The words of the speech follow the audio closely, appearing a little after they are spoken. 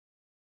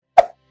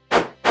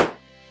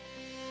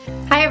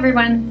Hi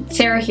everyone,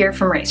 Sarah here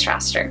from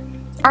RaceRoster.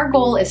 Our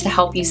goal is to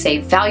help you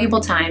save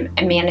valuable time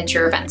and manage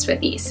your events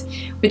with ease,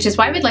 which is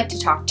why we'd like to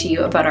talk to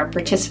you about our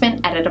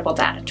Participant Editable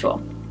Data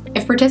tool.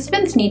 If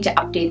participants need to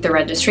update their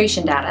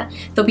registration data,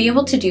 they'll be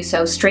able to do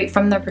so straight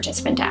from the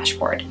participant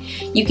dashboard.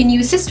 You can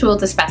use this tool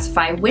to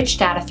specify which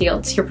data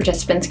fields your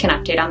participants can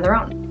update on their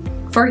own.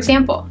 For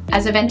example,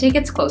 as event day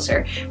gets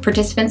closer,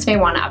 participants may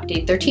want to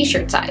update their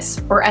t-shirt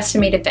size or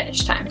estimated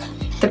finish time.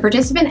 The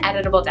Participant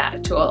Editable Data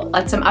tool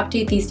lets them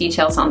update these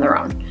details on their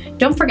own.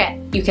 Don't forget,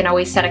 you can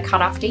always set a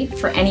cutoff date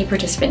for any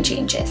participant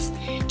changes.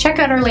 Check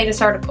out our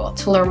latest article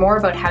to learn more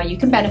about how you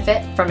can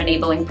benefit from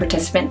enabling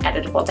participant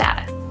editable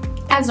data.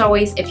 As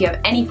always, if you have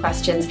any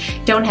questions,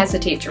 don't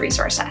hesitate to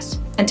resource us.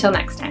 Until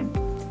next time.